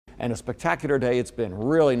and a spectacular day. It's been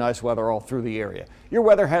really nice weather all through the area. Your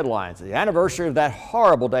weather headlines: the anniversary of that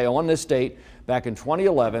horrible day on this date back in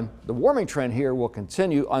 2011. The warming trend here will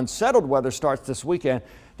continue. Unsettled weather starts this weekend.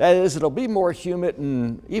 That is, it'll be more humid,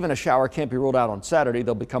 and even a shower can't be ruled out on Saturday.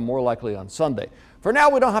 They'll become more likely on Sunday. For now,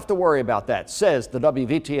 we don't have to worry about that, says the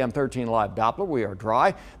WVTM 13 Live Doppler. We are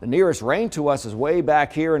dry. The nearest rain to us is way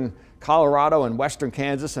back here in Colorado and western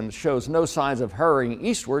Kansas, and it shows no signs of hurrying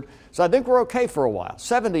eastward. So I think we're okay for a while.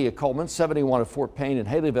 70 at Coleman, 71 at Fort Payne and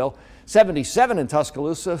Haleyville, 77 in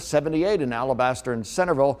Tuscaloosa, 78 in Alabaster and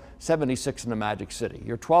Centerville, 76 in the Magic City.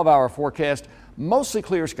 Your 12-hour forecast: mostly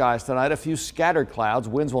clear skies tonight, a few scattered clouds.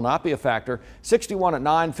 Winds will not be a factor. 61 at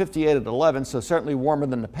 9, 58 at 11, so certainly warmer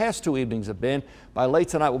than the past two evenings have been. By late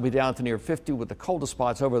tonight, we'll be down to near 50 with the coldest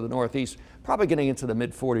spots over the northeast, probably getting into the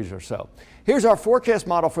mid-40s or so. Here's our forecast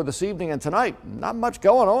model for this evening and tonight. Not much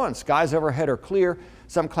going on. Skies overhead are clear.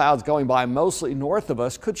 Some clouds going by mostly north of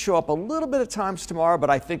us. Could show up a little bit at times tomorrow, but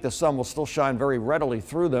I think the sun will still shine very readily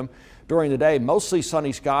through them. During the day, mostly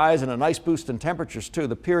sunny skies and a nice boost in temperatures too.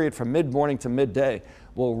 The period from mid-morning to midday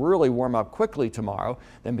will really warm up quickly tomorrow.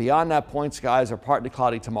 Then beyond that point, skies are partly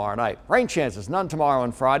cloudy tomorrow night. Rain chances, none tomorrow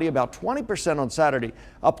and Friday, about 20% on Saturday,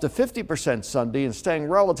 up to 50% Sunday, and staying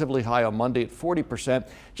relatively high on Monday at 40%.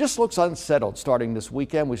 Just looks unsettled starting this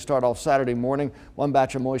weekend. We start off Saturday morning. One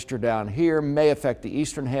batch of moisture down here may affect the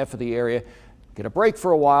eastern half of the area. Get a break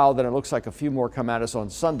for a while, then it looks like a few more come at us on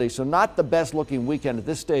Sunday. So not the best looking weekend at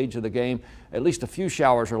this stage of the game. At least a few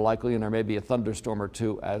showers are likely, and there may be a thunderstorm or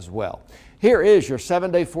two as well. Here is your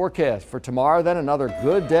 7-day forecast for tomorrow. Then another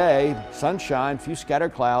good day, sunshine, few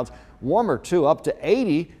scattered clouds, warmer too, up to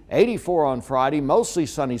 80, 84 on Friday, mostly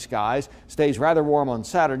sunny skies. Stays rather warm on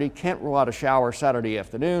Saturday. Can't rule out a shower Saturday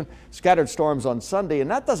afternoon. Scattered storms on Sunday, and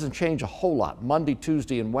that doesn't change a whole lot. Monday,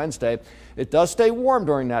 Tuesday, and Wednesday. It does stay warm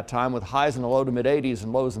during that time with highs in the low to mid 80s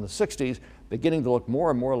and lows in the 60s, beginning to look more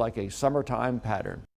and more like a summertime pattern.